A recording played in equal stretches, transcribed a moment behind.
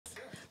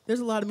There's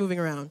a lot of moving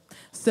around.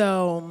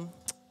 So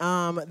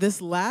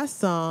this last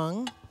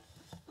song,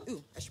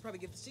 ooh, I should probably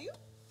give this to you.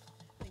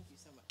 Thank you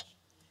so much.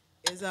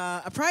 Is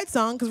a Pride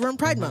song because we're in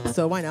Pride Month,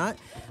 so why not?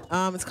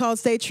 It's called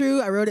Stay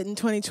True. I wrote it in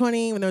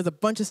 2020 when there was a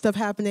bunch of stuff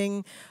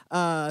happening,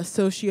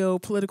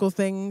 socio-political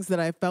things that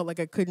I felt like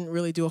I couldn't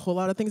really do a whole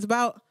lot of things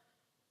about,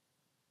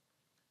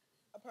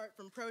 apart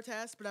from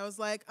protests. But I was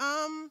like,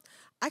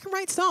 I can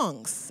write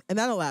songs, and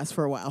that'll last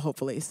for a while,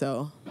 hopefully.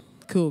 So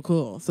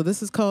cool. So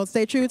this is called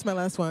Stay True. It's my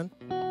last one.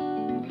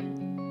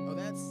 Oh,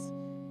 that's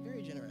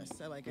very generous.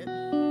 I like it.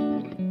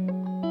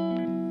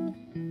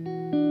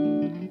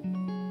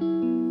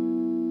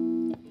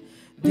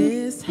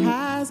 This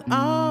has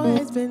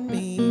always been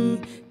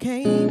me,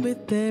 came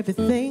with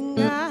everything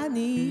I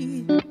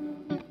need.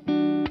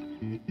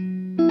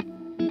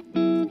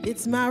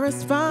 It's my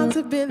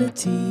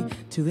responsibility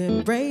to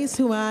embrace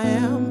who I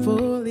am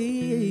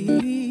fully.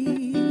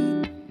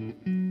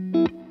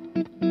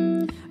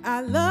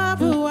 I love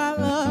who I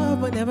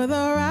love whenever the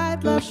right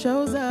love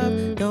shows up,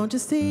 don't you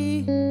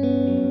see?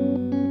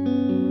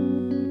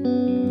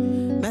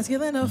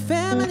 Masculine or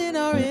feminine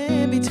or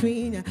in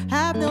between, you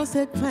have no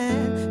set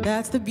plan,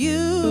 that's the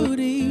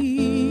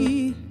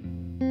beauty.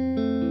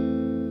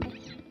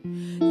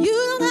 You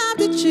don't have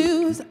to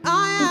choose, all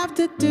I have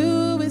to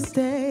do is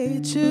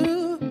stay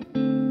true.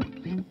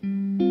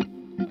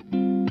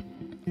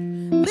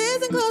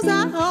 Listen close,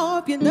 I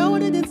hope you know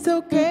that it's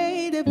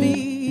okay to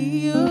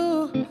be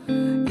you.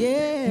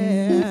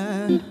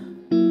 Yeah.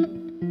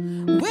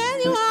 When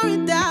you are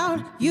in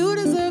doubt, you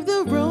deserve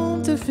the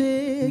room to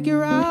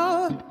figure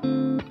out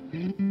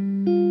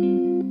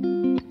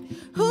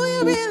who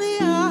you really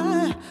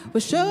are.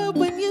 Will show up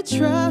when you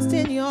trust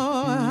in your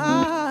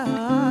heart.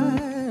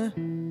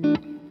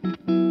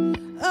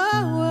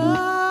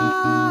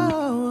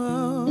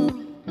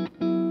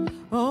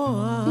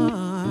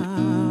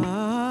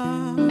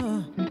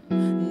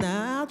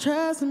 Now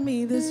trust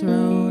me, this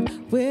road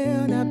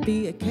will not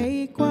be a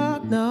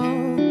cakewalk, no.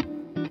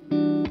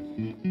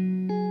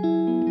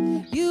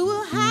 You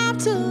will have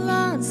to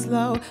learn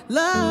slow,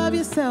 love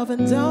yourself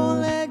and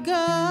don't let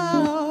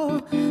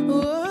go.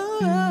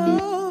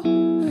 Whoa.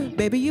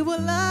 Baby, you will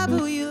love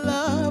who you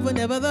love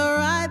whenever the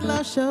right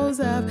love shows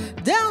up,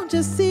 don't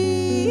you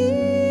see?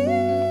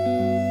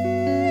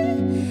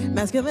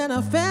 Masculine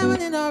or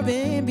feminine or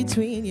in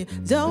between, you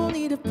don't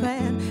need a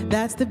plan,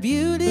 that's the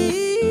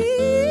beauty.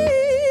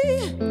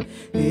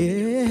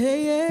 Yeah.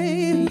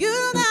 You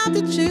don't have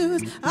to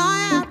choose, all I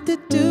have to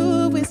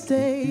do is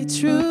stay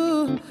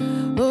true.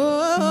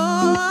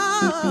 Oh,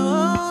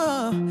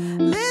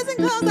 listen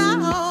close, I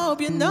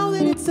hope you know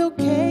that it's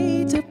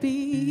okay to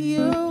be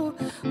you.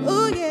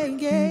 Oh, yeah.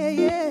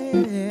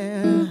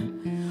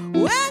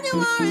 When you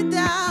are in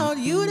doubt,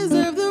 you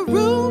deserve the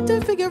room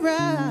to figure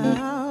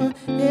out,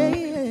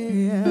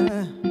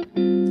 yeah.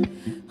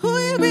 Who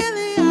you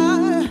really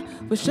are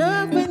will show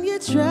up when you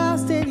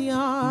trust in your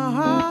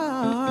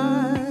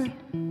heart.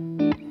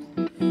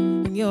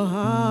 In your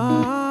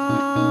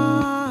heart.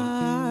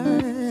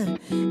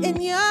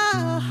 In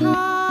your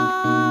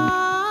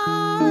heart.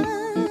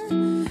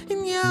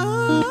 In your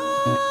heart.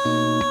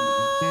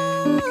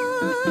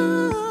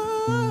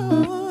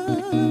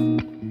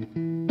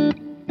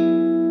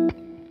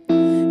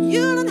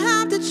 You don't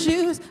have to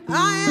choose, all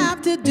I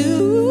have to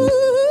do,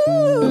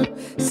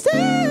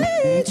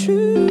 stay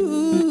true.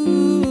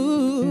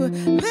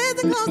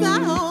 Listen close, I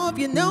hope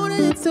you know that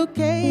it's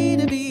okay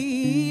to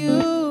be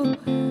you.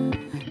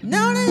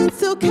 Know that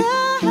it's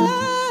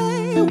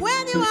okay.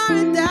 When you are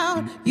in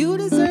doubt, you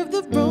deserve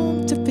the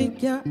room to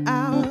figure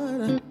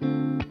out.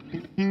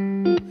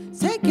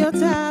 Take your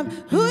time,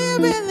 who you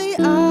really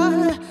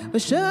are.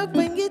 But show up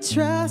when you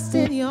trust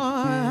in your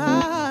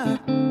heart.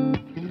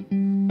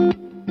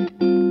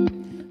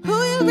 Who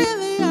you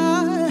really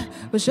are.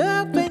 But show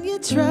up when you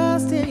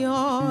trust in your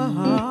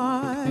heart.